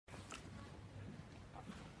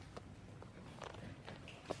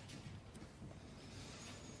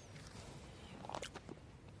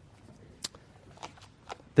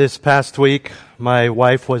This past week, my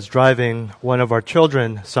wife was driving one of our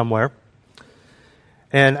children somewhere,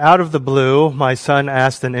 and out of the blue, my son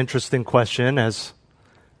asked an interesting question, as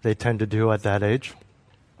they tend to do at that age.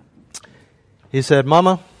 He said,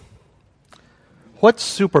 "Mama, what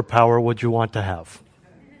superpower would you want to have?"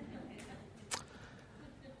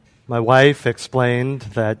 My wife explained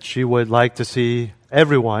that she would like to see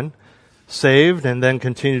everyone saved, and then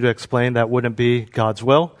continue to explain that wouldn't be God's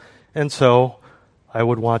will, and so I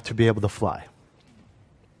would want to be able to fly.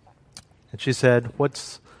 And she said,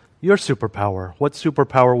 "What's your superpower? What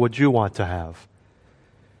superpower would you want to have?"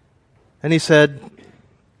 And he said,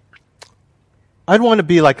 "I'd want to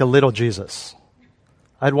be like a little Jesus.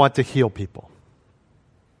 I'd want to heal people.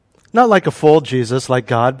 Not like a full Jesus, like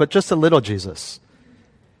God, but just a little Jesus.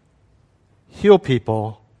 Heal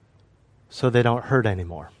people so they don't hurt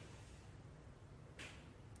anymore."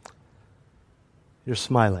 You're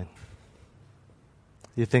smiling.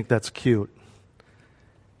 You think that's cute.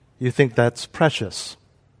 You think that's precious.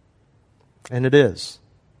 And it is.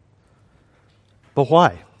 But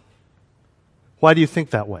why? Why do you think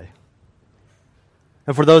that way?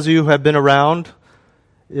 And for those of you who have been around,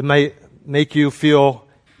 it might make you feel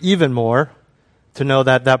even more to know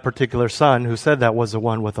that that particular son who said that was the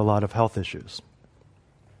one with a lot of health issues.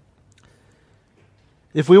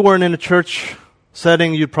 If we weren't in a church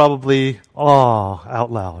setting, you'd probably awe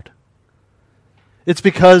out loud. It's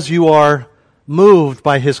because you are moved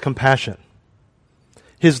by his compassion,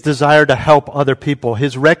 his desire to help other people,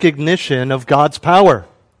 his recognition of God's power.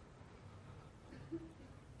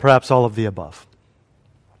 Perhaps all of the above.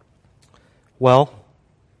 Well,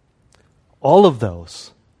 all of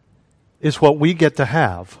those is what we get to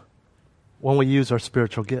have when we use our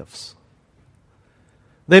spiritual gifts.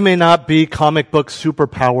 They may not be comic book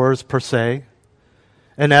superpowers per se,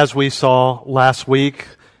 and as we saw last week,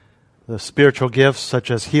 the spiritual gifts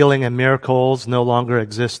such as healing and miracles no longer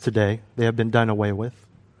exist today. They have been done away with.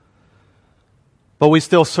 But we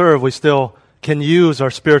still serve, we still can use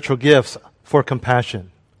our spiritual gifts for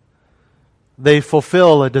compassion. They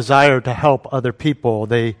fulfill a desire to help other people.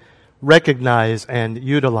 They recognize and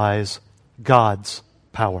utilize God's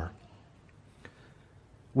power.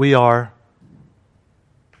 We are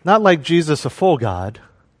not like Jesus, a full God,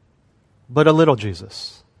 but a little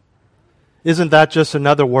Jesus. Isn't that just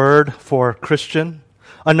another word for Christian?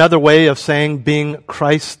 Another way of saying being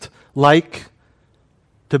Christ-like?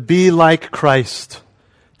 To be like Christ,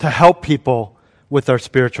 to help people with our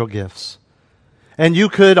spiritual gifts. And you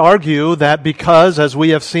could argue that because, as we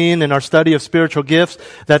have seen in our study of spiritual gifts,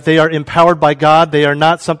 that they are empowered by God, they are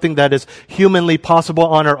not something that is humanly possible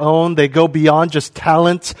on our own. They go beyond just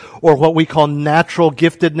talent or what we call natural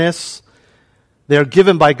giftedness. They are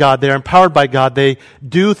given by God. They are empowered by God. They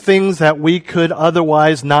do things that we could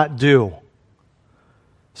otherwise not do.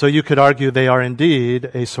 So you could argue they are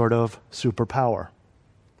indeed a sort of superpower.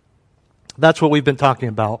 That's what we've been talking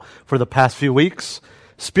about for the past few weeks.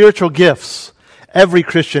 Spiritual gifts. Every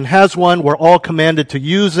Christian has one. We're all commanded to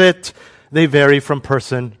use it. They vary from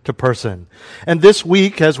person to person. And this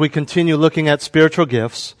week, as we continue looking at spiritual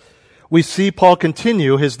gifts, we see Paul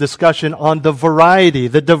continue his discussion on the variety,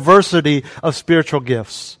 the diversity of spiritual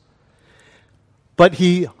gifts. But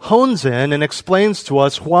he hones in and explains to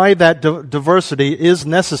us why that diversity is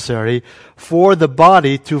necessary for the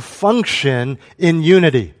body to function in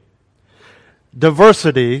unity.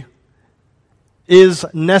 Diversity is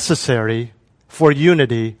necessary for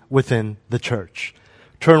unity within the church.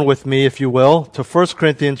 Turn with me, if you will, to 1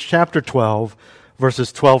 Corinthians chapter 12,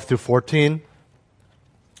 verses 12 through 14.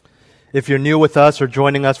 If you're new with us or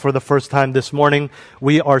joining us for the first time this morning,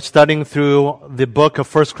 we are studying through the book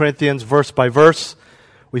of 1 Corinthians verse by verse.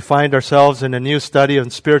 We find ourselves in a new study on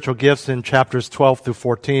spiritual gifts in chapters 12 through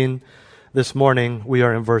 14. This morning, we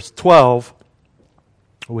are in verse 12.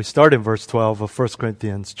 We start in verse 12 of 1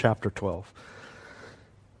 Corinthians chapter 12.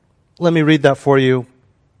 Let me read that for you.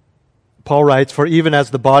 Paul writes, "For even as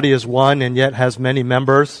the body is one and yet has many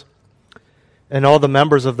members, and all the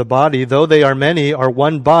members of the body, though they are many, are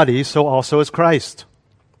one body, so also is Christ.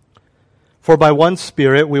 For by one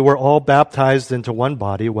Spirit we were all baptized into one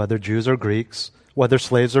body, whether Jews or Greeks, whether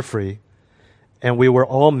slaves or free, and we were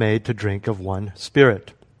all made to drink of one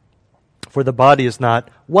Spirit. For the body is not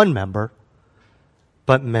one member,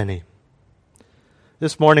 but many."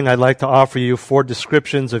 This morning I'd like to offer you 4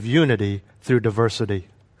 descriptions of unity through diversity.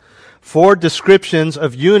 4 descriptions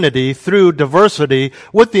of unity through diversity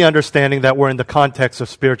with the understanding that we're in the context of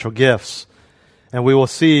spiritual gifts. And we will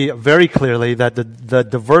see very clearly that the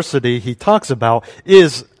diversity he talks about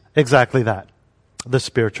is exactly that, the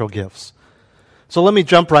spiritual gifts. So let me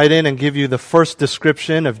jump right in and give you the first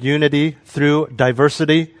description of unity through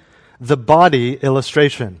diversity, the body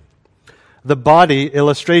illustration. The body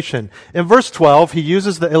illustration. In verse 12, he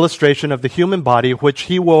uses the illustration of the human body, which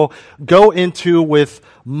he will go into with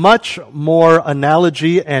much more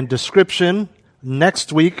analogy and description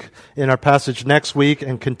next week, in our passage next week,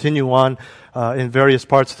 and continue on in various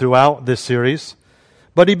parts throughout this series.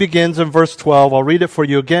 But he begins in verse 12. I'll read it for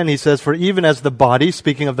you again. He says, "For even as the body,"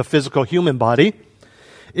 speaking of the physical human body,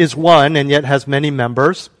 "is one and yet has many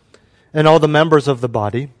members, and all the members of the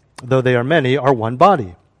body, though they are many, are one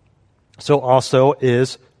body, so also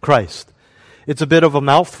is Christ." It's a bit of a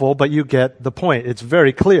mouthful, but you get the point. It's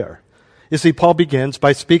very clear. You see, Paul begins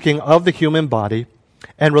by speaking of the human body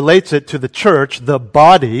and relates it to the church, the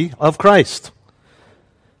body of Christ.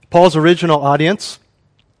 Paul's original audience,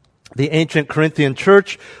 the ancient Corinthian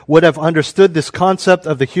church, would have understood this concept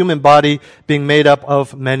of the human body being made up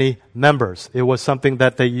of many members. It was something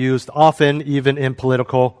that they used often, even in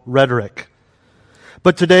political rhetoric.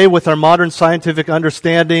 But today, with our modern scientific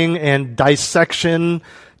understanding and dissection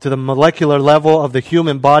to the molecular level of the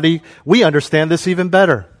human body, we understand this even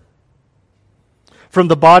better. From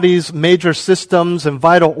the body's major systems and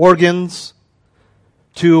vital organs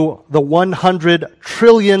to the 100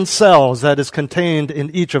 trillion cells that is contained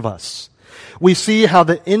in each of us, we see how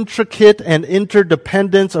the intricate and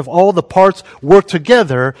interdependence of all the parts work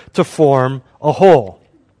together to form a whole.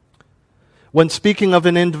 When speaking of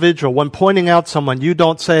an individual, when pointing out someone, you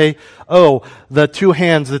don't say, "Oh, the 2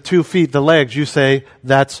 hands, the 2 feet, the legs." You say,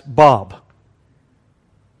 "That's Bob.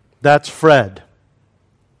 That's Fred."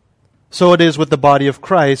 So it is with the body of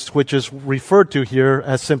Christ, which is referred to here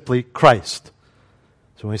as simply Christ.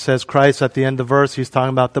 So when he says Christ at the end of the verse, he's talking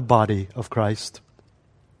about the body of Christ.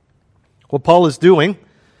 What Paul is doing,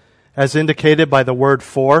 as indicated by the word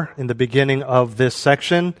 "for" in the beginning of this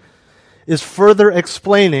section, is further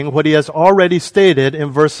explaining what he has already stated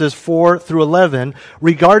in verses 4 through 11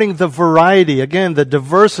 regarding the variety, again, the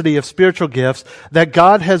diversity of spiritual gifts that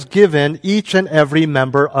God has given each and every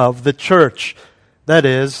member of the church. That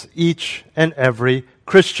is, each and every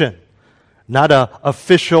Christian. Not an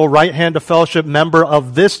official right hand of fellowship member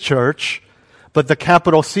of this church, but the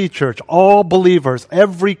capital C church. All believers,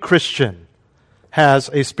 every Christian has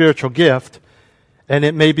a spiritual gift, and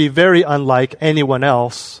it may be very unlike anyone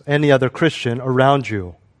else, any other Christian around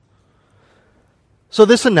you. So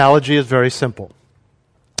this analogy is very simple.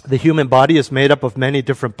 The human body is made up of many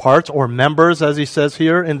different parts, or members, as he says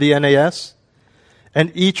here in the NAS,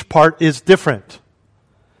 and each part is different.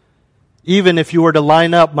 Even if you were to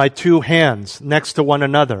line up my 2 hands next to one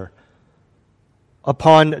another,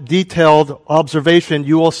 upon detailed observation,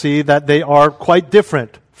 you will see that they are quite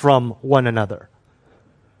different from one another.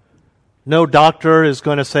 No doctor is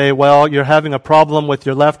going to say, "Well, you're having a problem with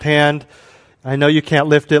your left hand. I know you can't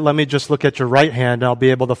lift it. Let me just look at your right hand and I'll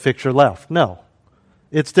be able to fix your left." No,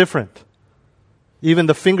 it's different. Even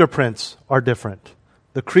the fingerprints are different.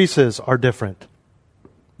 The creases are different.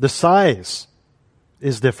 The size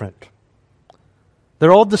is different.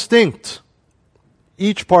 They're all distinct.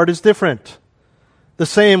 Each part is different. The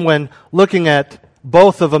same when looking at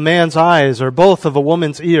both of a man's eyes or both of a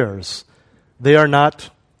woman's ears. They are not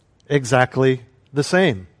exactly the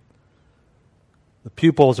same. The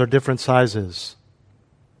pupils are different sizes.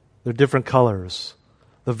 They're different colors.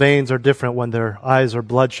 The veins are different when their eyes are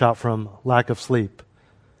bloodshot from lack of sleep.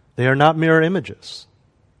 They are not mirror images.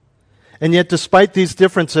 And yet, despite these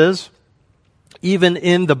differences, even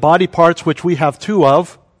in the body parts which we have 2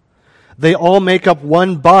 of, they all make up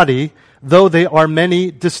one body, though they are many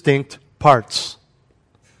distinct parts.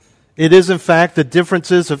 It is, in fact, the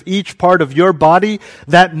differences of each part of your body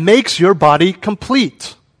that makes your body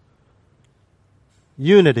complete.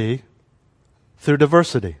 Unity through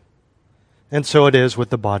diversity. And so it is with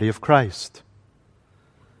the body of Christ.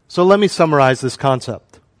 So let me summarize this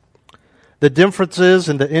concept. The differences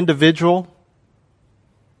in the individuals,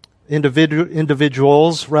 and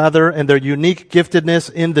their unique giftedness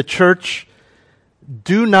in the church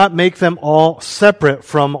do not make them all separate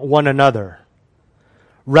from one another.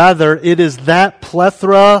 Rather, it is that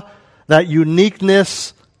plethora, that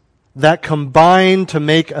uniqueness, that combine to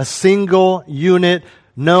make a single unit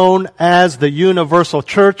known as the universal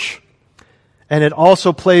church, and it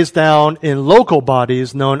also plays down in local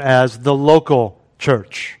bodies known as the local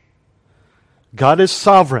church. God is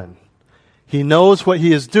sovereign. He knows what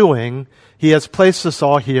He is doing. He has placed us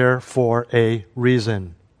all here for a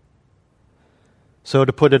reason. So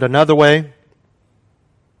to put it another way,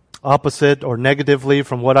 opposite or negatively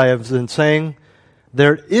from what I have been saying,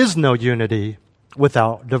 there is no unity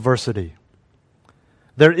without diversity.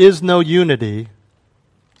 There is no unity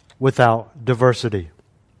without diversity.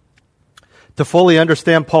 To fully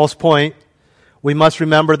understand Paul's point, we must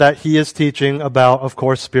remember that he is teaching about, of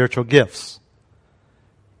course, spiritual gifts.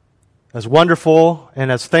 As wonderful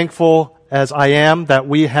and as thankful as I am that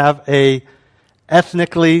we have a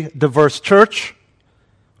ethnically diverse church,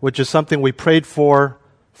 which is something we prayed for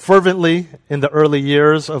fervently in the early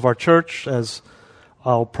years of our church, as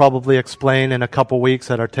I'll probably explain in a couple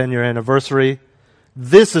weeks at our 10-year anniversary.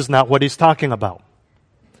 This is not what he's talking about.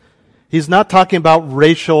 He's not talking about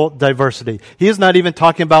racial diversity. He is not even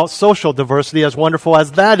talking about social diversity, as wonderful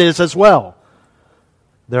as that is as well.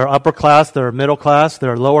 There are upper class, there are middle class,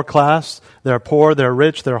 there are lower class, there are poor, there are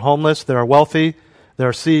rich, there are homeless, there are wealthy, there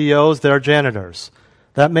are CEOs, there are janitors.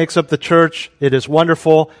 That makes up the church. It is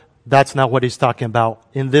wonderful. That's not what he's talking about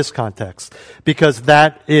in this context, because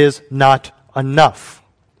that is not enough.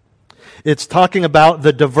 It's talking about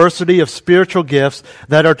the diversity of spiritual gifts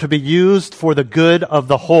that are to be used for the good of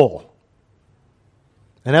the whole.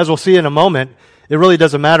 And as we'll see in a moment, it really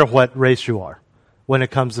doesn't matter what race you are when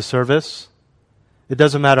it comes to service. It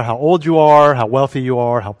doesn't matter how old you are, how wealthy you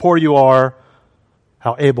are, how poor you are,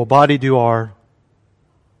 how able-bodied you are.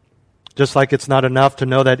 Just like it's not enough to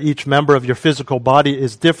know that each member of your physical body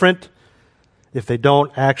is different if they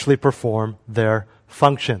don't actually perform their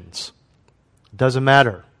functions. It doesn't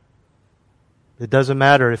matter. It doesn't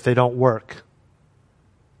matter if they don't work.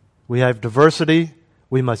 We have diversity.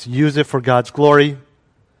 We must use it for God's glory.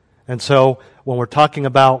 And so when we're talking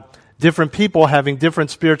about different people having different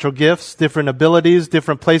spiritual gifts, different abilities,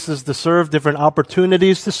 different places to serve, different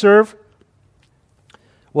opportunities to serve,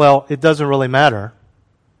 well, it doesn't really matter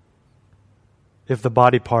if the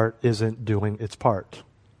body part isn't doing its part.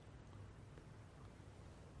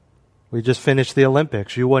 We just finished the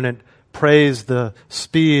Olympics. You wouldn't praise the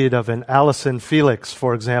speed of an Allyson Felix,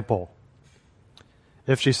 for example,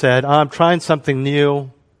 if she said, I'm trying something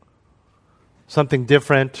new, something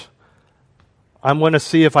different. I'm going to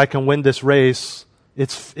see if I can win this race.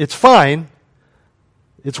 It's fine.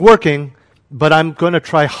 It's working, but I'm going to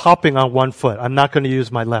try hopping on one foot. I'm not going to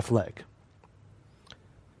use my left leg.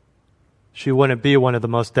 She wouldn't be one of the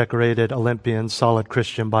most decorated Olympians, solid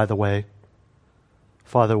Christian, by the way.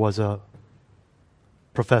 Father was a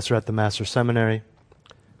professor at the Master's Seminary.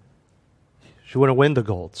 She wouldn't win the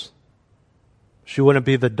golds. She wouldn't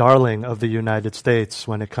be the darling of the United States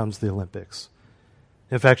when it comes to the Olympics.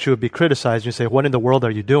 In fact, she would be criticized. You say, what in the world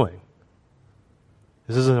are you doing?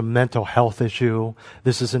 This isn't a mental health issue.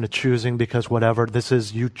 This isn't a choosing because whatever. This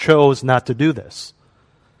is, you chose not to do this.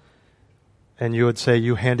 And you would say,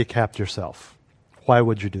 you handicapped yourself. Why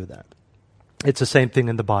would you do that? It's the same thing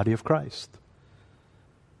in the body of Christ.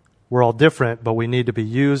 We're all different, but we need to be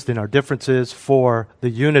used in our differences for the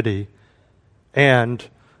unity and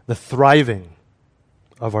the thriving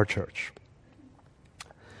of our church.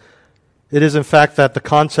 It is, in fact, that the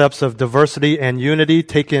concepts of diversity and unity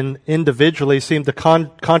taken individually seem to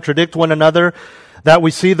contradict one another, that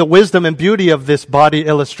we see the wisdom and beauty of this body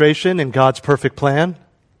illustration in God's perfect plan.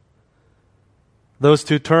 Those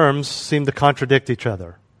two terms seem to contradict each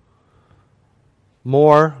other.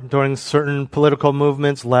 More during certain political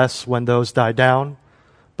movements, less when those die down.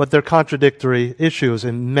 But they're contradictory issues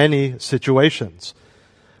in many situations.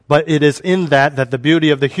 But it is in that the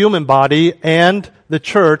beauty of the human body and the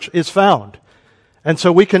church is found. And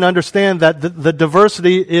so we can understand that the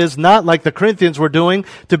diversity is not, like the Corinthians were doing,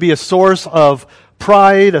 to be a source of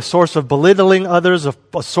pride, a source of belittling others, a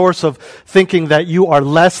source of thinking that you are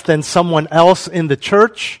less than someone else in the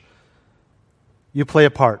church. You play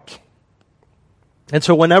a part. And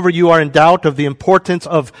so whenever you are in doubt of the importance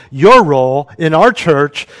of your role in our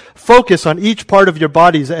church, focus on each part of your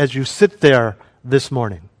bodies as you sit there this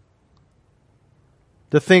morning.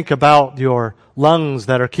 To think about your lungs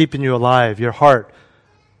that are keeping you alive, your heart,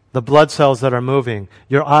 the blood cells that are moving,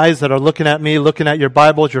 your eyes that are looking at me, looking at your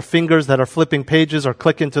Bibles, your fingers that are flipping pages or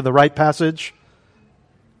clicking to the right passage.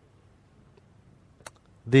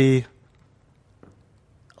 The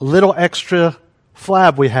little extra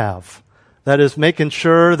flab we have that is making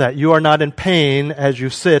sure that you are not in pain as you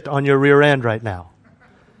sit on your rear end right now.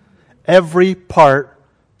 Every part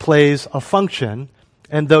plays a function,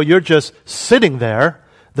 and though you're just sitting there,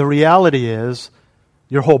 the reality is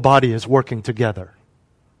your whole body is working together.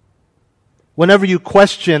 Whenever you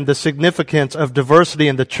question the significance of diversity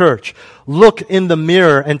in the church, look in the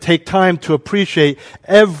mirror and take time to appreciate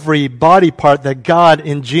every body part that God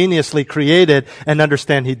ingeniously created and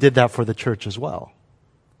understand He did that for the church as well.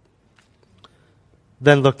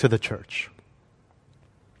 Then look to the church.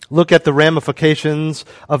 look at the ramifications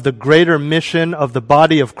of the greater mission of the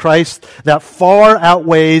body of Christ that far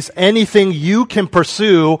outweighs anything you can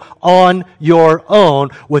pursue on your own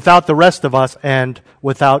without the rest of us and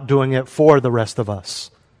without doing it for the rest of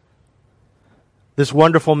us. This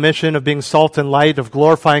wonderful mission of being salt and light, of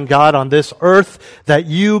glorifying God on this earth that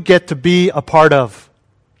you get to be a part of.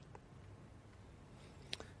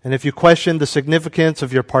 And if you question the significance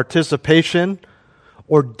of your participation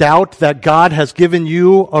or doubt that God has given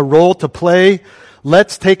you a role to play,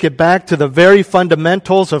 let's take it back to the very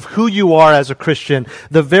fundamentals of who you are as a Christian,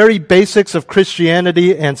 the very basics of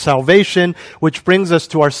Christianity and salvation, which brings us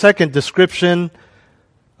to our second description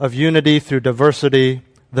of unity through diversity,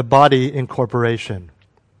 the body incorporation.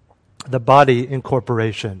 The body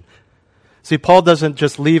incorporation. See, Paul doesn't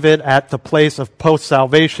just leave it at the place of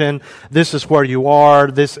post-salvation. This is where you are.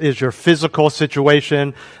 This is your physical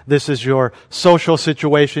situation. This is your social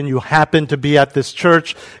situation. You happen to be at this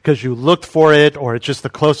church because you looked for it, or it's just the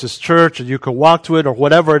closest church and you could walk to it, or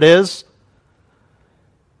whatever it is.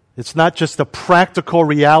 It's not just a practical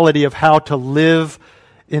reality of how to live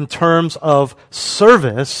in terms of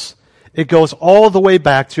service. It goes all the way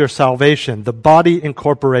back to your salvation, the body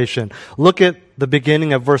incorporation. Look at the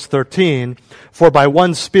beginning of verse 13. For by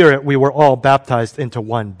one Spirit we were all baptized into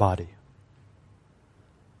one body.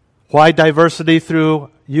 Why diversity through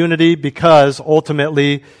unity? Because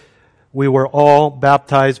ultimately we were all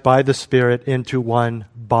baptized by the Spirit into one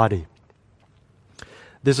body.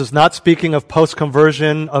 This is not speaking of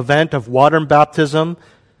post-conversion event of water baptism,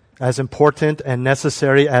 as important and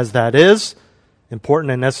necessary as that is.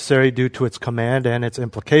 Important and necessary due to its command and its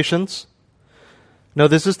implications. No,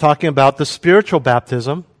 this is talking about the spiritual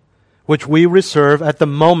baptism, which we receive at the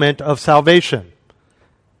moment of salvation.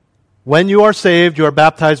 When you are saved, you are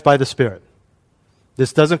baptized by the Spirit.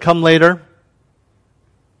 This doesn't come later,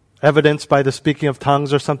 evidenced by the speaking of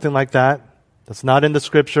tongues or something like that. That's not in the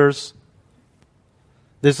Scriptures.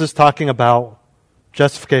 This is talking about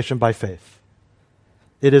justification by faith.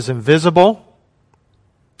 It is invisible.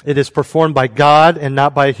 It is performed by God and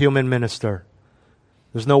not by a human minister.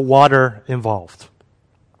 There's no water involved.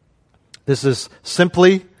 This is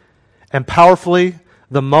simply and powerfully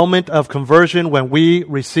the moment of conversion when we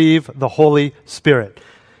receive the Holy Spirit.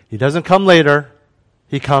 He doesn't come later.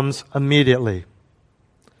 He comes immediately.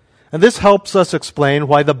 And this helps us explain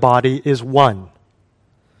why the body is one.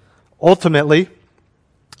 Ultimately,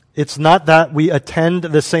 it's not that we attend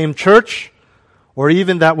the same church or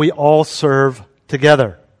even that we all serve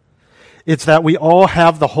together. It's that we all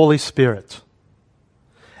have the Holy Spirit.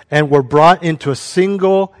 And we're brought into a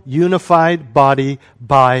single, unified body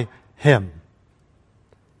by Him.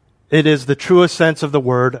 It is the truest sense of the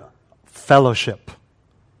word fellowship.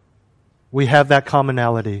 We have that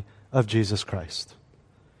commonality of Jesus Christ.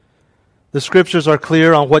 The Scriptures are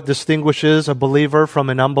clear on what distinguishes a believer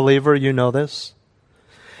from an unbeliever. You know this.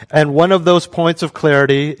 And one of those points of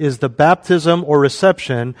clarity is the baptism or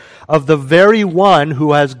reception of the very one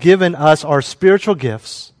who has given us our spiritual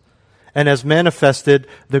gifts and has manifested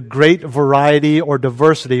the great variety or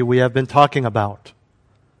diversity we have been talking about.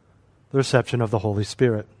 The reception of the Holy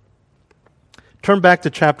Spirit. Turn back to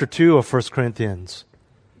chapter 2 of 1 Corinthians.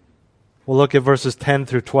 We'll look at verses 10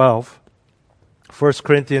 through 12. 1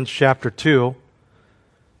 Corinthians chapter 2,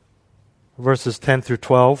 verses 10 through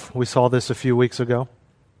 12. We saw this a few weeks ago.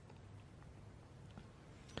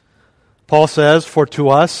 Paul says, "For to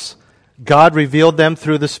us God revealed them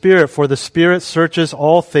through the Spirit, for the Spirit searches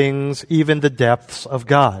all things, even the depths of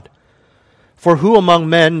God. For who among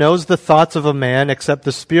men knows the thoughts of a man except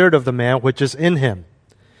the spirit of the man which is in him?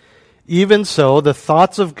 Even so, the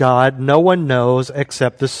thoughts of God no one knows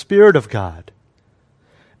except the Spirit of God.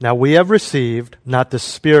 Now we have received not the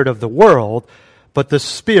spirit of the world, but the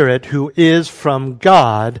Spirit who is from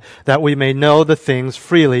God, that we may know the things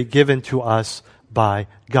freely given to us by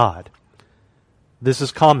God." This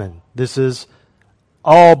is common. This is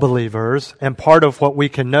all believers, and part of what we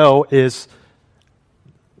can know is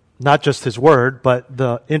not just His Word, but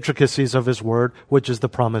the intricacies of His Word, which is the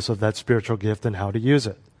promise of that spiritual gift and how to use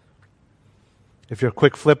it. If you're a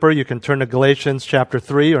quick flipper, you can turn to Galatians chapter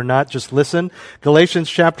 3, or not, just listen. Galatians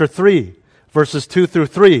chapter 3, verses 2 through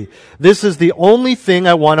 3. This is the only thing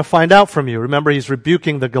I want to find out from you. Remember, he's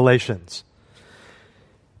rebuking the Galatians.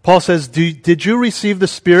 Paul says, did you receive the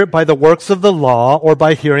Spirit by the works of the law or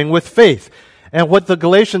by hearing with faith? And what the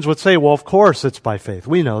Galatians would say, well, of course it's by faith.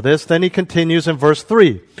 We know this. Then he continues in verse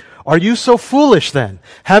 3. Are you so foolish then?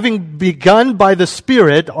 Having begun by the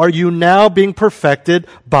Spirit, are you now being perfected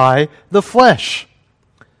by the flesh?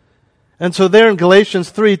 And so there in Galatians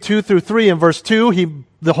 3, 2 through 3, in verse 2,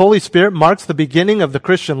 the Holy Spirit marks the beginning of the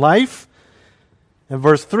Christian life. In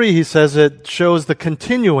verse 3, he says it shows the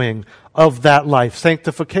continuing of that life,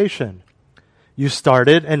 sanctification. You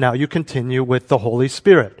started, and now you continue with the Holy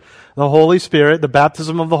Spirit. The Holy Spirit, the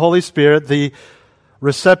baptism of the Holy Spirit, the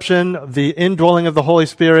reception, the indwelling of the Holy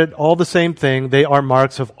Spirit, all the same thing. They are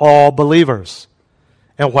marks of all believers.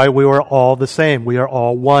 And why we are all the same. We are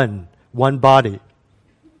all one body.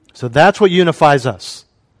 So that's what unifies us.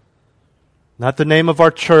 Not the name of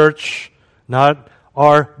our church, not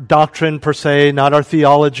our doctrine per se, not our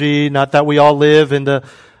theology, not that we all live in the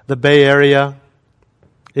Bay Area.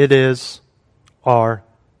 It is our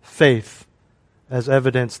faith, as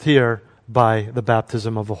evidenced here by the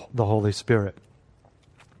baptism of the Holy Spirit.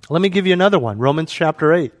 Let me give you another one, Romans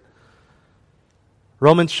chapter 8.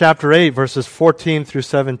 Romans chapter 8, verses 14 through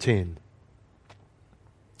 17.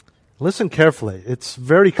 Listen carefully. It's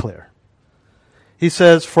very clear. He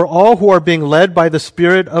says, "For all who are being led by the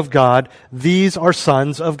Spirit of God, these are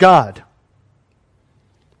sons of God.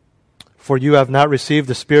 For you have not received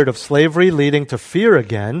the spirit of slavery leading to fear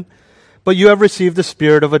again, but you have received the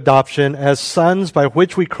spirit of adoption as sons by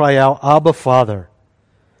which we cry out, Abba, Father."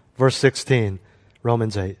 Verse 16,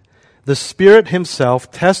 Romans 8. "The Spirit Himself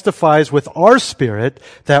testifies with our spirit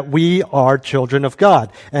that we are children of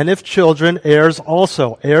God. And if children, heirs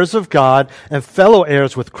also, heirs of God, and fellow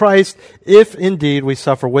heirs with Christ, if indeed we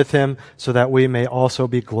suffer with Him, so that we may also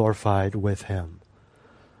be glorified with Him."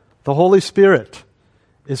 The Holy Spirit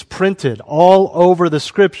is printed all over the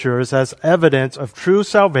Scriptures as evidence of true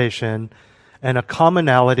salvation and a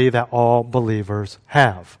commonality that all believers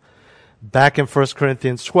have. Back in 1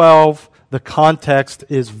 Corinthians 12, the context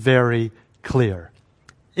is very clear.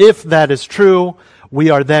 If that is true, we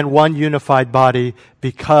are then one unified body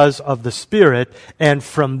because of the Spirit, and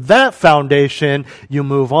from that foundation, you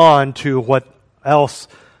move on to what else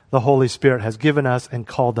the Holy Spirit has given us and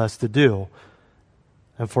called us to do.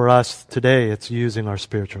 And for us today, it's using our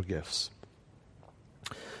spiritual gifts.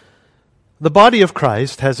 The body of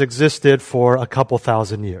Christ has existed for a couple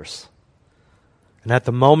thousand years. And at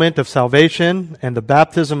the moment of salvation and the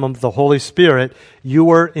baptism of the Holy Spirit, you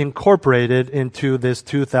were incorporated into this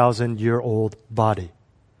 2,000-year-old body.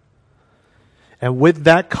 And with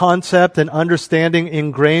that concept and understanding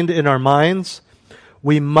ingrained in our minds,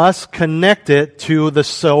 we must connect it to the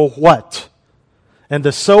so what. And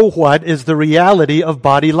the so what is the reality of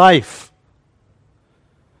body life.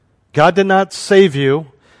 God did not save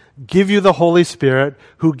you, give you the Holy Spirit,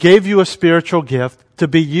 who gave you a spiritual gift to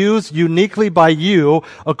be used uniquely by you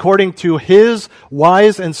according to His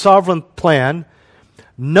wise and sovereign plan,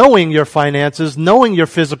 knowing your finances, knowing your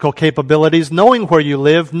physical capabilities, knowing where you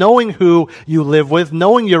live, knowing who you live with,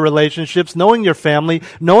 knowing your relationships, knowing your family,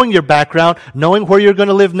 knowing your background, knowing where you're going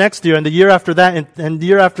to live next year and the year after that and the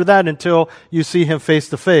year after that until you see Him face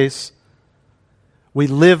to face. We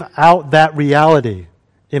live out that reality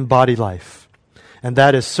in body life. And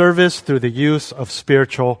that is service through the use of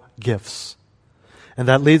spiritual gifts. And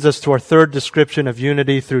that leads us to our third description of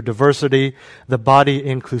unity through diversity, the body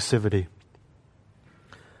inclusivity.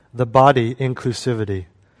 The body inclusivity.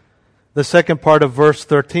 The second part of verse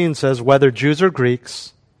 13 says, whether Jews or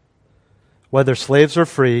Greeks, whether slaves or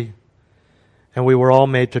free, and we were all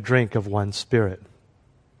made to drink of one Spirit.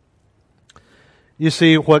 You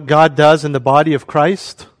see, what God does in the body of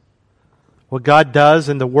Christ, what God does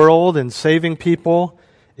in the world in saving people,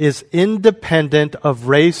 is independent of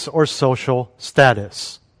race or social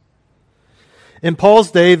status. In Paul's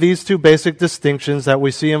day, these two basic distinctions that we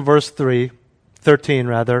see in verse 13,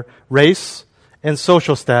 race and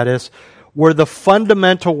social status, were the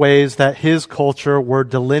fundamental ways that his culture were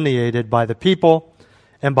delineated by the people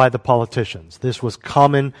and by the politicians. This was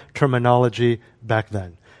common terminology back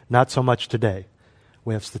then. Not so much today.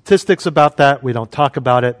 We have statistics about that. We don't talk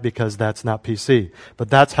about it because that's not PC. But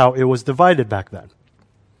that's how it was divided back then.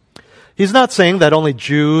 He's not saying that only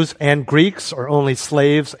Jews and Greeks or only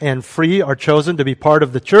slaves and free are chosen to be part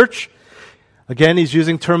of the church. Again, he's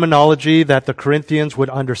using terminology that the Corinthians would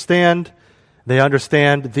understand. They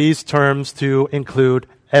understand these terms to include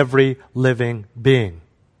every living being.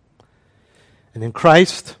 And in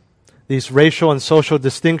Christ, these racial and social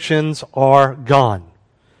distinctions are gone.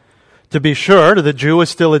 To be sure, the Jew is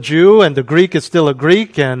still a Jew, and the Greek is still a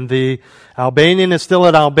Greek, and the Albanian is still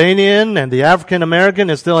an Albanian, and the African American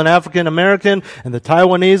is still an African American, and the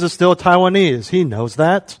Taiwanese is still a Taiwanese. He knows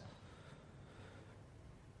that.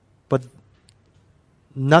 But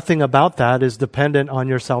nothing about that is dependent on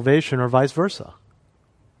your salvation or vice versa.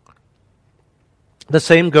 The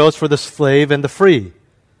same goes for the slave and the free.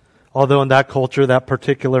 Although in that culture, that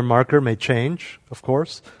particular marker may change, of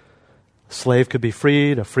course. A slave could be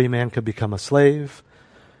freed, a free man could become a slave.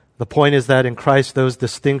 The point is that in Christ, those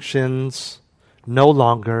distinctions no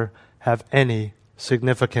longer have any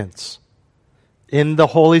significance. In the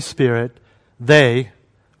Holy Spirit,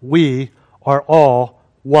 we are all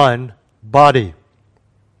one body.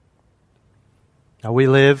 Now, we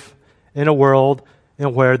live in a world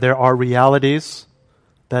in where there are realities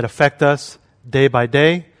that affect us day by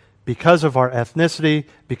day because of our ethnicity,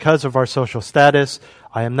 because of our social status.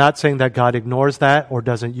 I am not saying that God ignores that or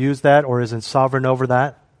doesn't use that or isn't sovereign over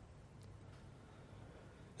that.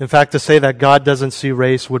 In fact, to say that God doesn't see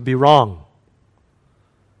race would be wrong.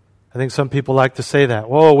 I think some people like to say that.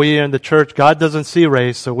 Whoa, we in the church, God doesn't see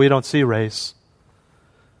race, so we don't see race.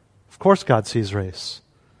 Of course God sees race.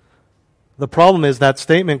 The problem is that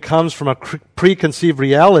statement comes from a preconceived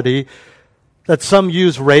reality that some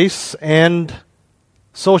use race and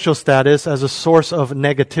social status as a source of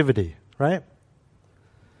negativity, right?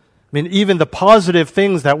 I mean, even the positive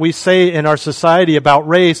things that we say in our society about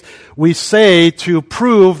race, we say to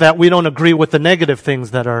prove that we don't agree with the negative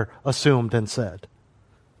things that are assumed and said.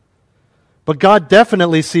 But God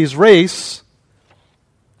definitely sees race,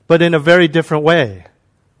 but in a very different way.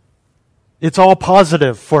 It's all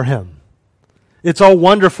positive for Him. It's all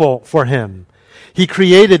wonderful for Him. He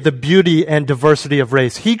created the beauty and diversity of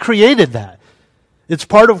race. He created that. It's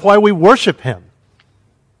part of why we worship Him,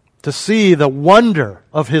 to see the wonder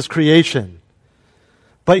of His creation.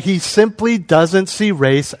 But He simply doesn't see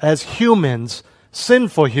race as humans,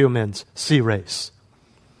 sinful humans, see race,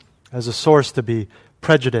 as a source to be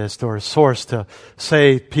prejudiced or a source to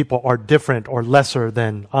say people are different or lesser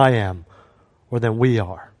than I am or than we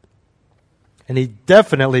are. And He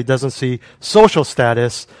definitely doesn't see social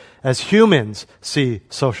status as humans see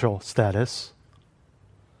social status.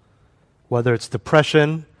 Whether it's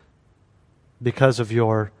depression because of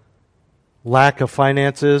your lack of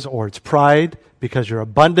finances or it's pride because your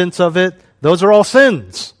abundance of it, those are all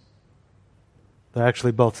sins. They're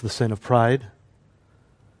actually both the sin of pride.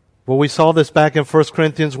 Well, we saw this back in 1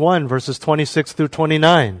 Corinthians 1, verses 26 through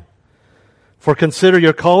 29. For consider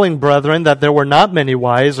your calling, brethren, that there were not many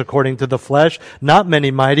wise according to the flesh, not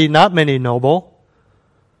many mighty, not many noble.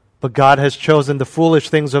 But God has chosen the foolish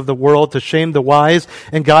things of the world to shame the wise,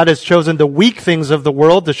 and God has chosen the weak things of the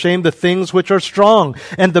world to shame the things which are strong,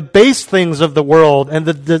 and the base things of the world, and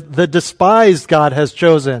the despised God has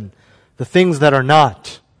chosen, the things that are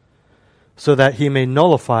not, so that He may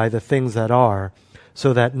nullify the things that are,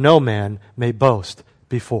 so that no man may boast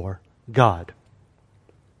before God.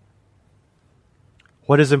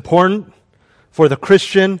 What is important for the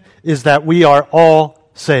Christian is that we are all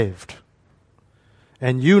saved.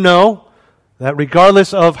 And you know that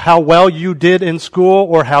regardless of how well you did in school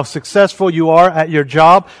or how successful you are at your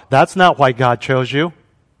job, that's not why God chose you.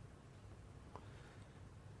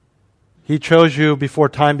 He chose you before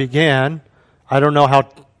time began. I don't know how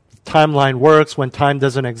timeline works when time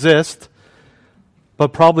doesn't exist,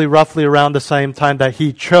 but probably roughly around the same time that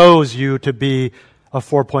He chose you to be a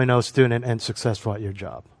 4.0 student and successful at your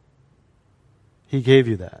job. He gave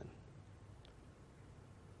you that.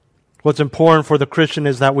 What's important for the Christian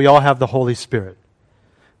is that we all have the Holy Spirit,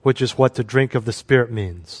 which is what to drink of the Spirit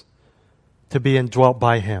means, to be indwelt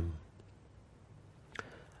by Him.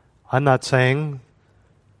 I'm not saying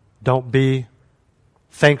don't be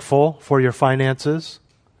thankful for your finances.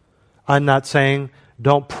 I'm not saying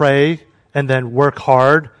don't pray and then work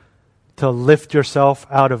hard to lift yourself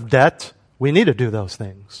out of debt. We need to do those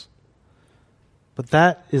things. But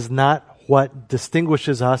that is not what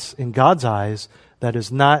distinguishes us in God's eyes. That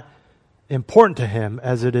is not important to Him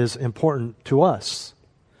as it is important to us.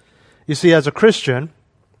 You see, as a Christian,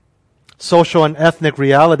 social and ethnic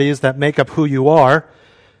realities that make up who you are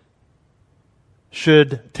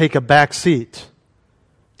should take a back seat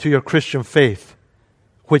to your Christian faith,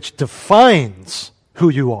 which defines who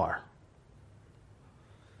you are.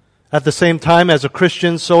 At the same time, as a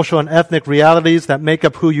Christian, social and ethnic realities that make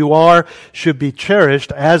up who you are should be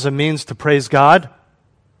cherished as a means to praise God,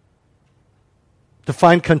 to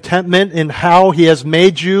find contentment in how He has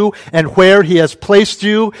made you and where He has placed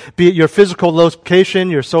you, be it your physical location,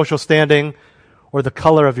 your social standing, or the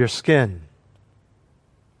color of your skin.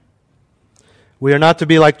 We are not to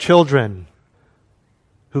be like children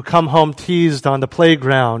who come home teased on the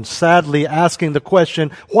playground, sadly asking the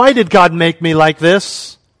question, why did God make me like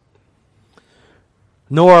this?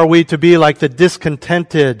 Nor are we to be like the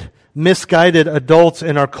discontented, misguided adults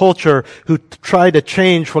in our culture who try to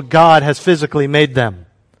change what God has physically made them.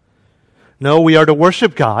 No, we are to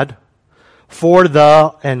worship God for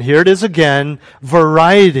the, and here it is again,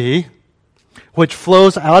 variety which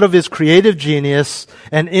flows out of His creative genius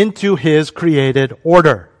and into His created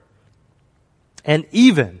order. And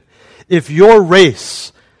even if your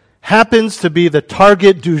race happens to be the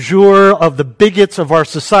target du jour of the bigots of our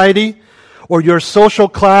society, or your social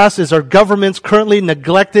class is our government's currently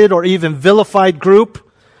neglected or even vilified group,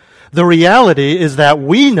 the reality is that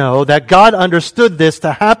we know that God understood this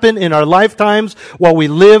to happen in our lifetimes while we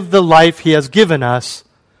live the life He has given us.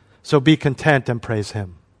 So be content and praise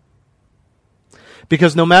Him.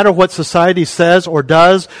 Because no matter what society says or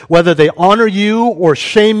does, whether they honor you or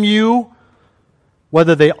shame you,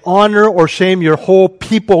 whether they honor or shame your whole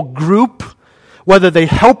people group, whether they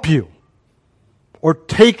help you or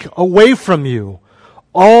take away from you,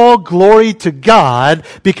 all glory to God,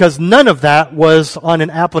 because none of that was on an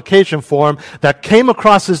application form that came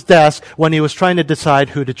across his desk when he was trying to decide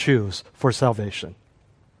who to choose for salvation.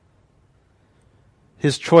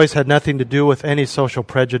 His choice had nothing to do with any social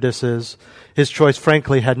prejudices. His choice,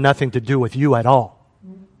 frankly, had nothing to do with you at all.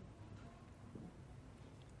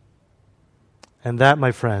 And that,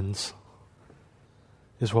 my friends,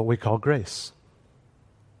 is what we call grace.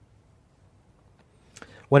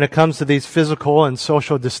 When it comes to these physical and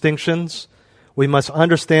social distinctions, we must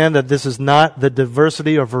understand that this is not the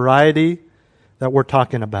diversity or variety that we're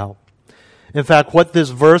talking about. In fact, what this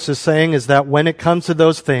verse is saying is that when it comes to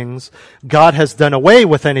those things, God has done away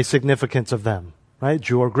with any significance of them. Right?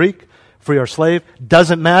 Jew or Greek, free or slave,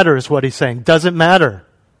 doesn't matter is what he's saying. Doesn't matter.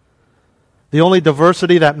 The only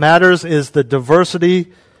diversity that matters is the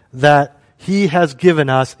diversity that He has given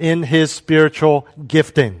us in His spiritual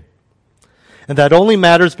gifting. And that only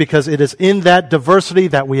matters because it is in that diversity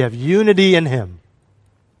that we have unity in Him.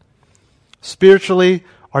 Spiritually,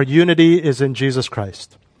 our unity is in Jesus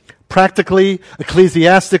Christ. Practically,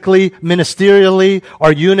 ecclesiastically, ministerially,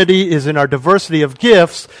 our unity is in our diversity of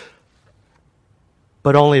gifts,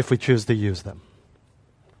 but only if we choose to use them.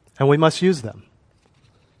 And we must use them.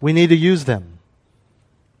 We need to use them.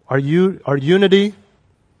 Our unity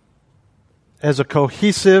as a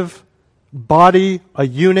cohesive body, a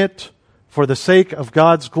unit, for the sake of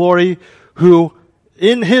God's glory, who,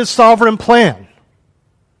 in His sovereign plan,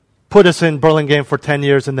 put us in Burlingame for 10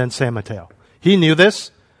 years and then San Mateo. He knew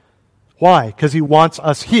this. Why? Because He wants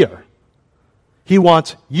us here. He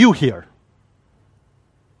wants you here,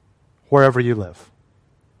 wherever you live.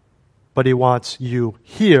 But He wants you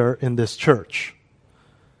here in this church.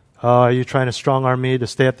 Are you trying to strong-arm me to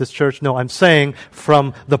stay at this church? No, I'm saying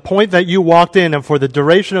from the point that you walked in and for the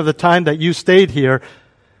duration of the time that you stayed here,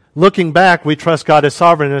 looking back, we trust God is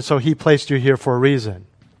sovereign, and so He placed you here for a reason.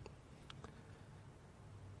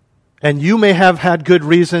 And you may have had good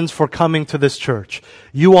reasons for coming to this church.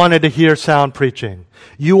 You wanted to hear sound preaching.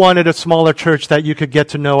 You wanted a smaller church that you could get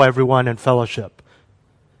to know everyone and fellowship.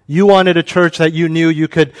 You wanted a church that you knew you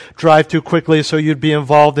could drive to quickly so you'd be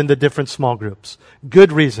involved in the different small groups.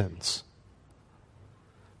 Good reasons.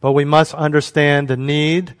 But we must understand the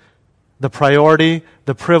need, the priority,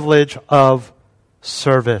 the privilege of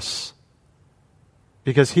service.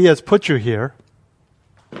 Because He has put you here.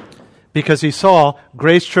 Because He saw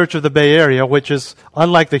Grace Church of the Bay Area, which is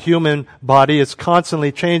unlike the human body, it's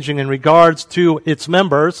constantly changing in regards to its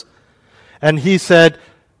members. And He said,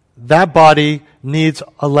 that body needs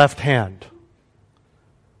a left hand.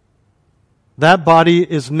 That body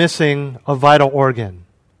is missing a vital organ.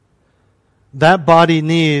 That body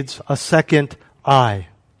needs a second eye.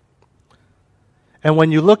 And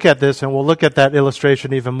when you look at this, and we'll look at that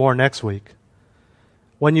illustration even more next week,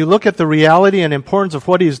 when you look at the reality and importance of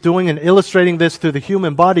what He's doing and illustrating this through the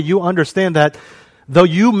human body, you understand that though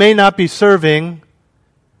you may not be serving,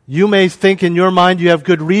 you may think in your mind you have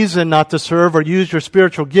good reason not to serve or use your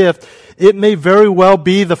spiritual gift. It may very well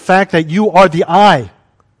be the fact that you are the eye.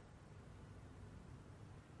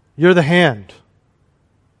 You're the hand.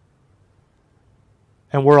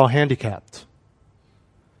 And we're all handicapped.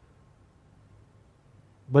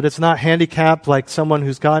 But it's not handicapped like someone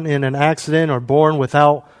who's gotten in an accident or born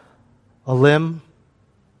without a limb.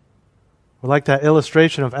 Or like that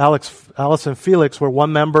illustration of Alice and Felix, where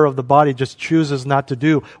one member of the body just chooses not to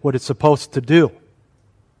do what it's supposed to do.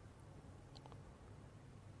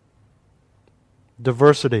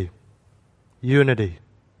 Diversity, unity.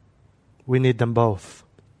 We need them both.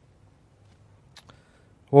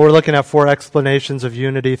 Well, we're looking at 4 explanations of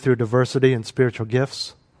unity through diversity and spiritual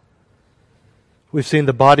gifts. We've seen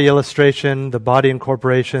the body illustration, the body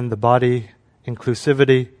incorporation, the body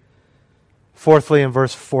inclusivity. Fourthly, in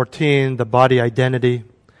verse 14, the body identity.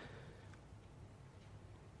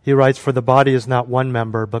 He writes, "For the body is not one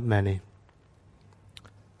member, but many."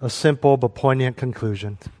 A simple but poignant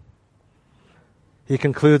conclusion. He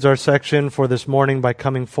concludes our section for this morning by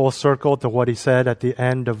coming full circle to what he said at the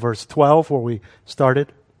end of verse 12, where we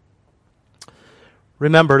started.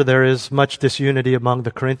 Remember, there is much disunity among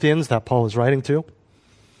the Corinthians that Paul is writing to.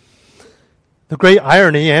 The great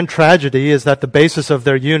irony and tragedy is that the basis of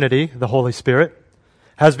their unity, the Holy Spirit,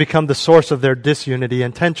 has become the source of their disunity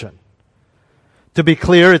and tension. To be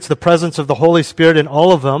clear, it's the presence of the Holy Spirit in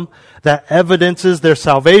all of them that evidences their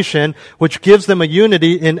salvation, which gives them a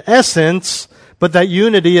unity in essence, but that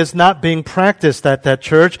unity is not being practiced at that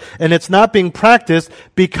church, and it's not being practiced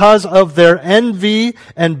because of their envy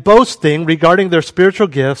and boasting regarding their spiritual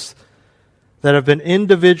gifts that have been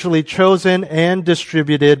individually chosen and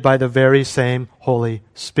distributed by the very same Holy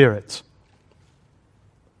Spirit.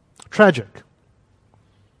 Tragic. Do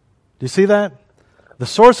you see that? The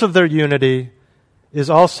source of their unity is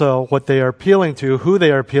also what they are appealing to, who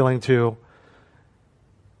they are appealing to,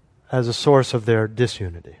 as a source of their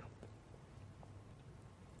disunity.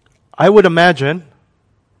 I would imagine,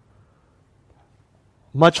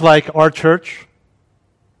 much like our church,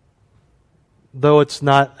 though it's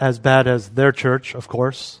not as bad as their church, of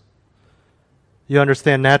course. You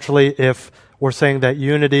understand naturally if we're saying that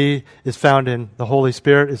unity is found in the Holy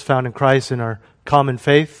Spirit, is found in Christ in our common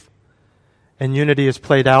faith, and unity is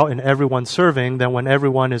played out in everyone serving, then when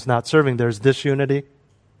everyone is not serving, there's disunity.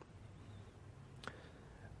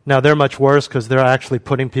 Now, they're much worse because they're actually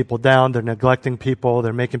putting people down, they're neglecting people,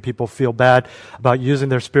 they're making people feel bad about using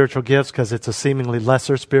their spiritual gifts because it's a seemingly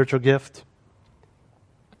lesser spiritual gift.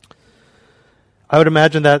 I would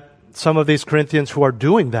imagine that some of these Corinthians who are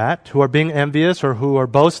doing that, who are being envious or who are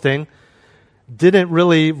boasting, didn't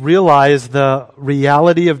really realize the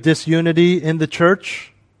reality of disunity in the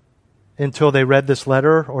church until they read this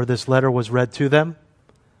letter or this letter was read to them.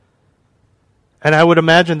 And I would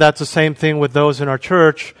imagine that's the same thing with those in our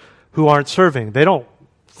church who aren't serving. They don't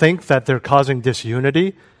think that they're causing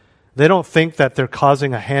disunity. They don't think that they're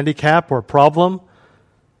causing a handicap or problem.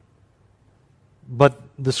 But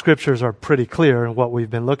the scriptures are pretty clear in what we've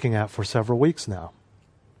been looking at for several weeks now.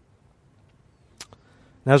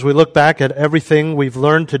 And as we look back at everything we've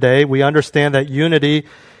learned today, we understand that unity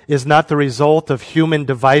is not the result of human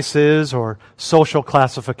devices or social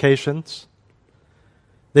classifications.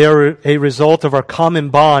 They are a result of our common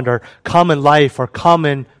bond, our common life, our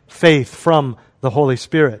common faith from the Holy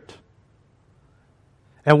Spirit.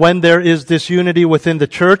 And when there is disunity within the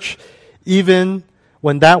church, even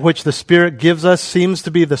when that which the Spirit gives us seems to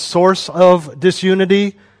be the source of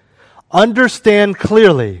disunity, understand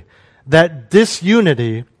clearly that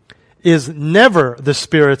disunity is never the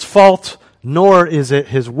Spirit's fault, nor is it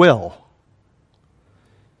His will.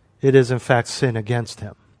 It is in fact sin against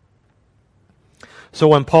Him. So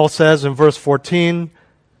when Paul says in verse 14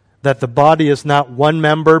 that the body is not one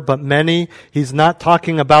member but many, he's not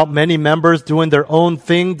talking about many members doing their own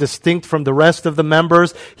thing distinct from the rest of the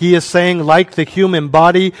members. He is saying, like the human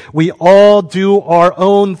body, we all do our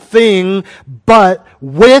own thing, but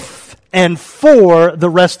with and for the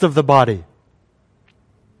rest of the body.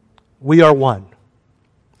 We are one.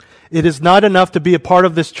 It is not enough to be a part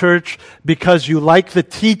of this church because you like the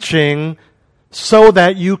teaching so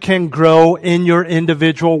that you can grow in your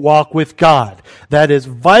individual walk with God. That is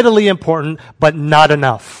vitally important, but not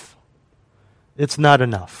enough. It's not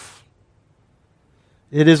enough.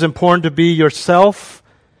 It is important to be yourself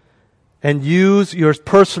and use your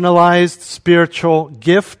personalized spiritual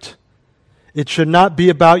gift. It should not be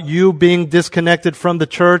about you being disconnected from the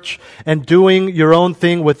church and doing your own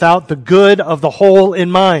thing without the good of the whole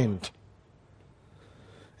in mind.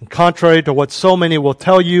 And contrary to what so many will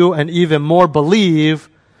tell you and even more believe,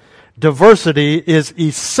 diversity is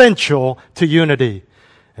essential to unity.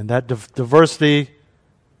 And that diversity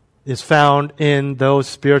is found in those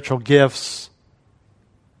spiritual gifts.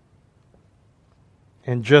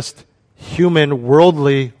 And just human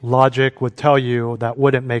worldly logic would tell you that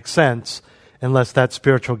wouldn't make sense unless that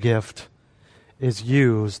spiritual gift is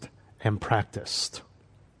used and practiced.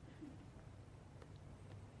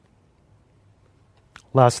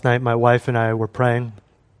 Last night, my wife and I were praying.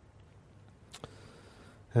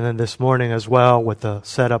 And then this morning as well with the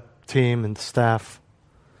setup team and staff.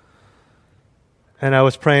 And I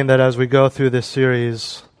was praying that as we go through this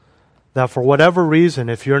series, that for whatever reason,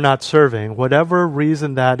 if you're not serving, whatever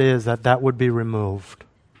reason that is, that would be removed.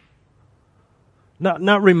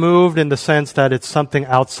 Not removed in the sense that it's something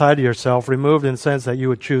outside of yourself, removed in the sense that you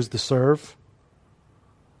would choose to serve.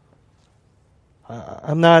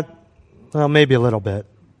 I'm not... Well, maybe a little bit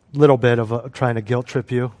of trying to guilt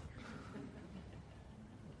trip you.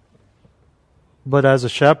 But as a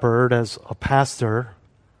shepherd, as a pastor,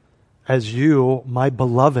 as you, my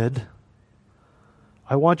beloved,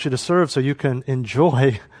 I want you to serve so you can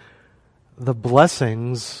enjoy the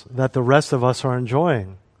blessings that the rest of us are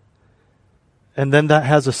enjoying. And then that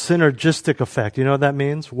has a synergistic effect. You know what that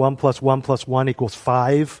means? 1 + 1 + 1 =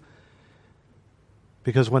 5.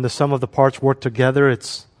 Because when the sum of the parts work together,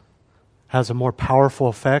 it has a more powerful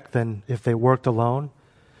effect than if they worked alone.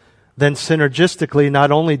 Then synergistically,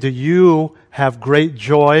 not only do you have great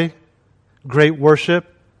joy, great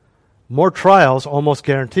worship, more trials almost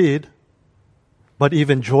guaranteed, but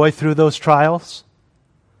even joy through those trials,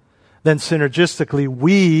 then synergistically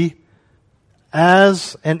we,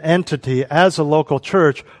 as an entity, as a local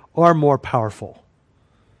church, are more powerful,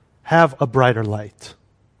 have a brighter light.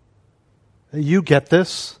 You get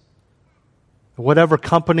this. Whatever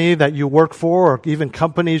company that you work for, or even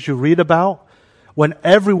companies you read about, when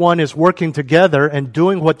everyone is working together and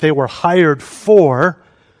doing what they were hired for,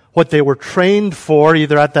 what they were trained for,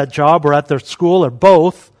 either at that job or at their school or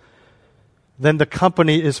both, then the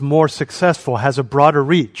company is more successful, has a broader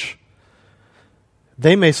reach.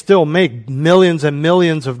 They may still make millions and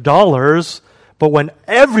millions of dollars, but when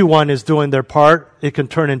everyone is doing their part, it can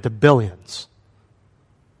turn into billions.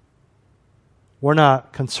 We're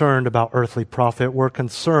not concerned about earthly profit. We're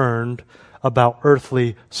concerned about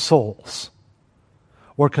earthly souls.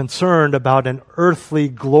 We're concerned about an earthly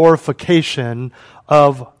glorification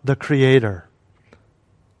of the Creator.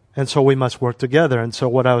 And so we must work together. And so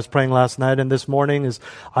what I was praying last night and this morning is,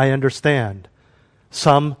 I understand.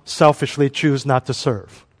 Some selfishly choose not to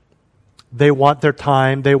serve. They want their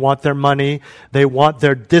time, they want their money, they want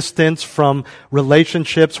their distance from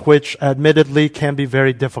relationships which admittedly can be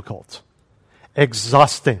very difficult,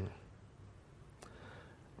 exhausting.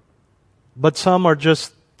 But some are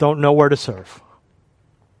just don't know where to serve.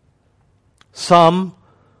 Some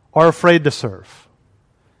are afraid to serve.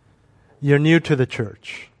 You're new to the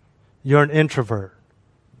church. You're an introvert.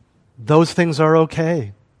 Those things are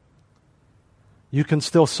okay. You can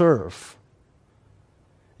still serve.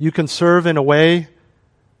 You can serve in a way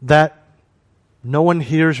that no one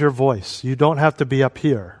hears your voice. You don't have to be up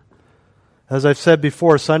here. As I've said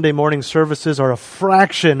before, Sunday morning services are a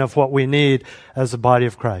fraction of what we need as the body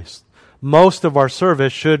of Christ. Most of our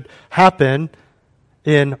service should happen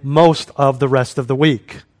in most of the rest of the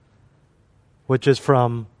week, which is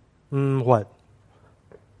from,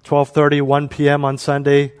 12:30, 1 p.m. on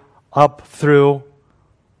Sunday, up through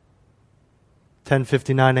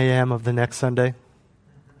 10:59 a.m. of the next Sunday.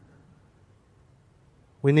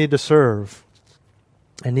 We need to serve.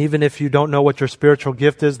 And even if you don't know what your spiritual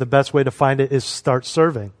gift is, the best way to find it is start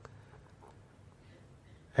serving.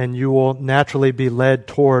 And you will naturally be led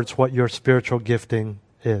towards what your spiritual gifting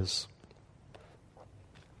is.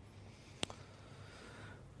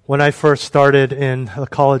 When I first started in a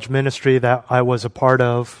college ministry that I was a part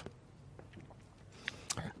of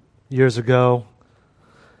years ago,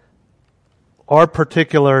 our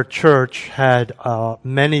particular church had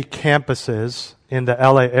many campuses in the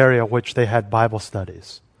LA area which they had Bible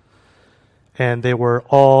studies. And they were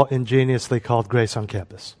all ingeniously called Grace on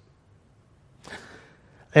Campus.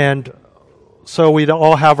 And so we'd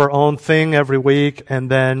all have our own thing every week,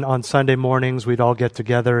 and then on Sunday mornings we'd all get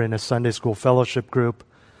together in a Sunday school fellowship group.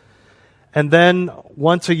 And then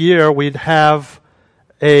once a year we'd have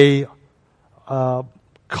a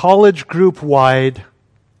college group-wide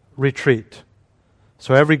retreat.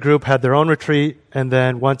 So every group had their own retreat, and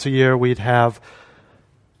then once a year we'd have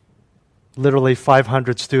literally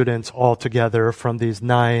 500 students all together from these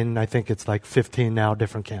 9, I think it's like 15 now,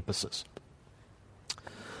 different campuses.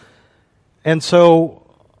 And so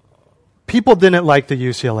people didn't like the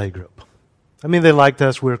UCLA group. I mean, they liked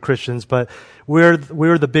us, we were Christians, but we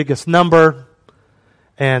were the biggest number,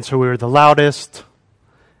 and so we were the loudest,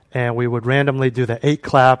 and we would randomly do the 8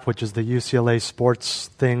 clap, which is the UCLA sports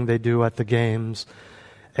thing they do at the games.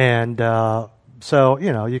 And so,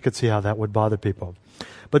 you could see how that would bother people.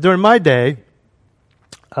 But during my day,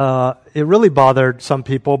 it really bothered some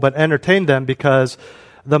people, but entertained them, because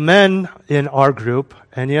the men in our group,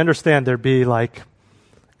 and you understand there'd be like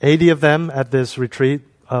 80 of them at this retreat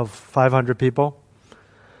of 500 people,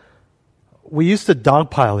 we used to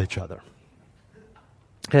dogpile each other.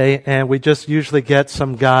 Okay, and we just usually get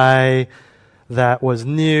some guy that was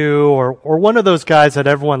new, or one of those guys that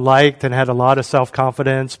everyone liked and had a lot of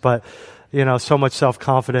self-confidence, but so much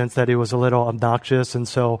self-confidence that he was a little obnoxious. And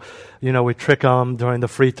so, we'd trick him during the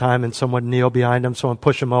free time, and someone kneel behind him, someone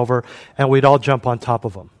push him over, and we'd all jump on top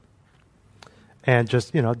of him. And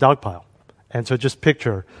just, dogpile. And so just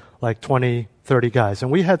picture like 20, 30 guys.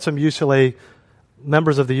 And we had some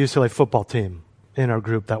members of the UCLA football team in our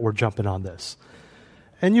group that were jumping on this.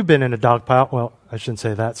 And you've been in a dog pile. Well, I shouldn't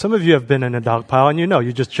say that. Some of you have been in a dog pile, and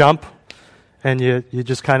you just jump, and you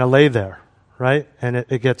just kind of lay there, right? And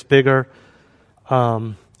it gets bigger.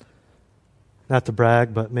 Not to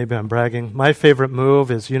brag, but maybe I'm bragging. My favorite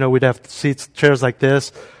move is, we'd have chairs like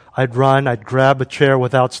this. I'd run, I'd grab a chair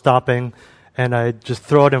without stopping, and I'd just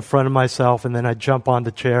throw it in front of myself, and then I'd jump on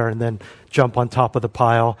the chair and then jump on top of the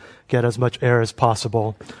pile, get as much air as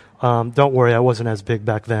possible. Don't worry, I wasn't as big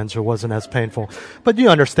back then, so it wasn't as painful. But you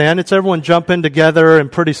understand, it's everyone jumping together,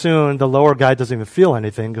 and pretty soon the lower guy doesn't even feel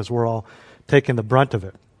anything because we're all taking the brunt of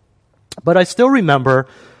it. But I still remember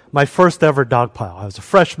my first ever dog pile. I was a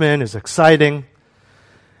freshman, it was exciting.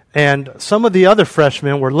 And some of the other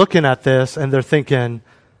freshmen were looking at this and they're thinking,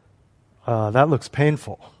 that looks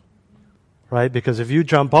painful, right? Because if you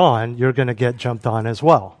jump on, you're going to get jumped on as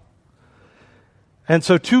well. And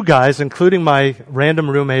so two guys, including my random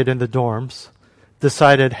roommate in the dorms,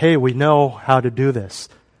 decided, hey, we know how to do this.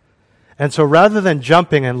 And so rather than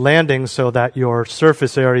jumping and landing so that your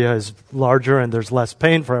surface area is larger and there's less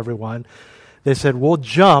pain for everyone, they said, we'll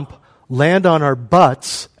jump, land on our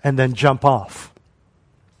butts, and then jump off.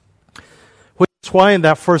 Which is why in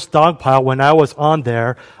that first dog pile, when I was on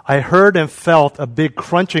there, I heard and felt a big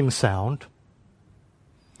crunching sound.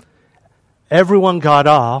 Everyone got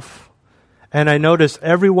off, and I noticed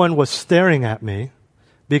everyone was staring at me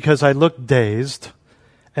because I looked dazed,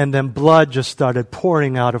 and then blood just started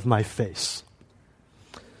pouring out of my face.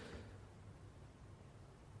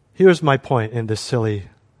 Here's my point in this silly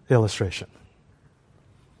illustration.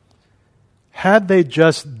 Had they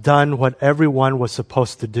just done what everyone was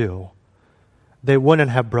supposed to do, they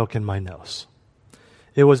wouldn't have broken my nose.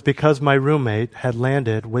 It was because my roommate had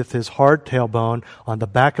landed with his hard tailbone on the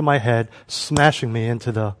back of my head, smashing me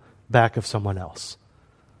into the back of someone else.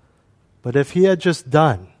 But if he had just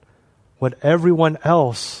done what everyone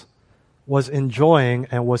else was enjoying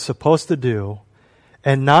and was supposed to do,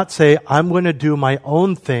 and not say, I'm going to do my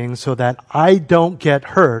own thing so that I don't get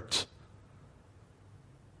hurt,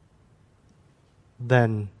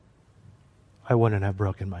 then I wouldn't have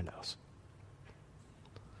broken my nose.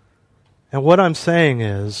 And what I'm saying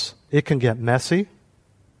is, it can get messy.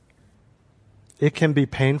 It can be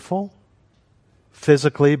painful,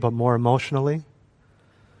 physically, but more emotionally.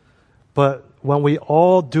 But when we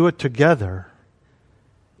all do it together,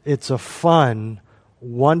 it's a fun,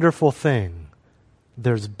 wonderful thing.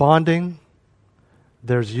 There's bonding,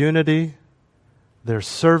 there's unity, there's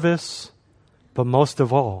service, but most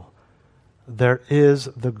of all, there is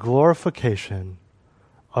the glorification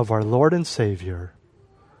of our Lord and Savior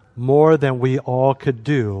more than we all could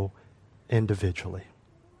do individually.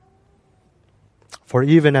 For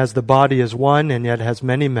even as the body is one and yet has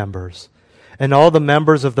many members, and all the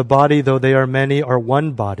members of the body, though they are many, are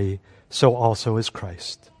one body, so also is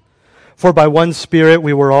Christ. For by one Spirit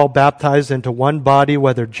we were all baptized into one body,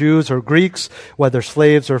 whether Jews or Greeks, whether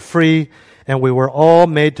slaves or free, and we were all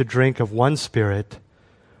made to drink of one Spirit.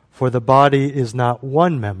 For the body is not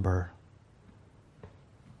one member,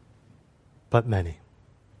 but many.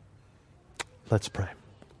 Let's pray.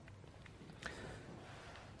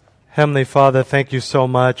 Heavenly Father, thank you so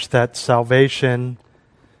much that salvation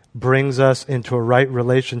brings us into a right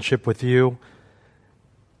relationship with you,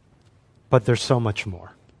 but there's so much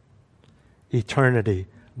more. Eternity,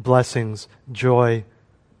 blessings, joy,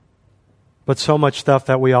 but so much stuff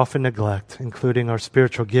that we often neglect, including our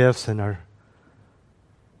spiritual gifts and our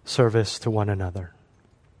service to one another.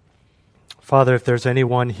 Father, if there's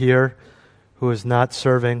anyone here who is not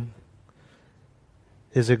serving,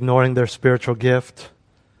 is ignoring their spiritual gift,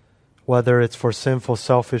 whether it's for sinful,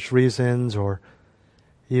 selfish reasons or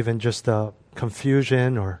even just a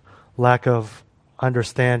confusion or lack of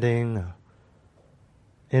understanding,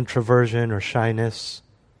 introversion or shyness,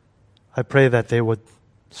 I pray that they would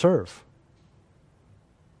serve.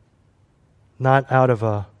 Not out of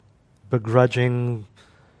a begrudging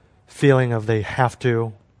feeling of they have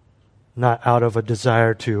to, not out of a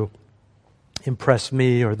desire to impress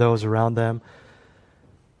me or those around them,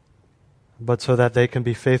 but so that they can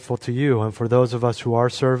be faithful to you. And for those of us who are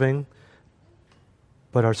serving,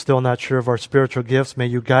 but are still not sure of our spiritual gifts, may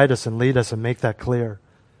you guide us and lead us and make that clear.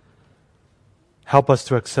 Help us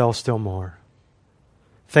to excel still more.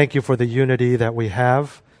 Thank you for the unity that we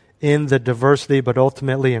have in the diversity, but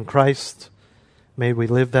ultimately in Christ. May we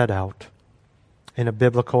live that out in a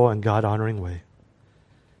biblical and God-honoring way.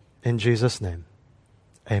 In Jesus' name,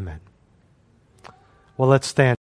 amen. Well, let's stand.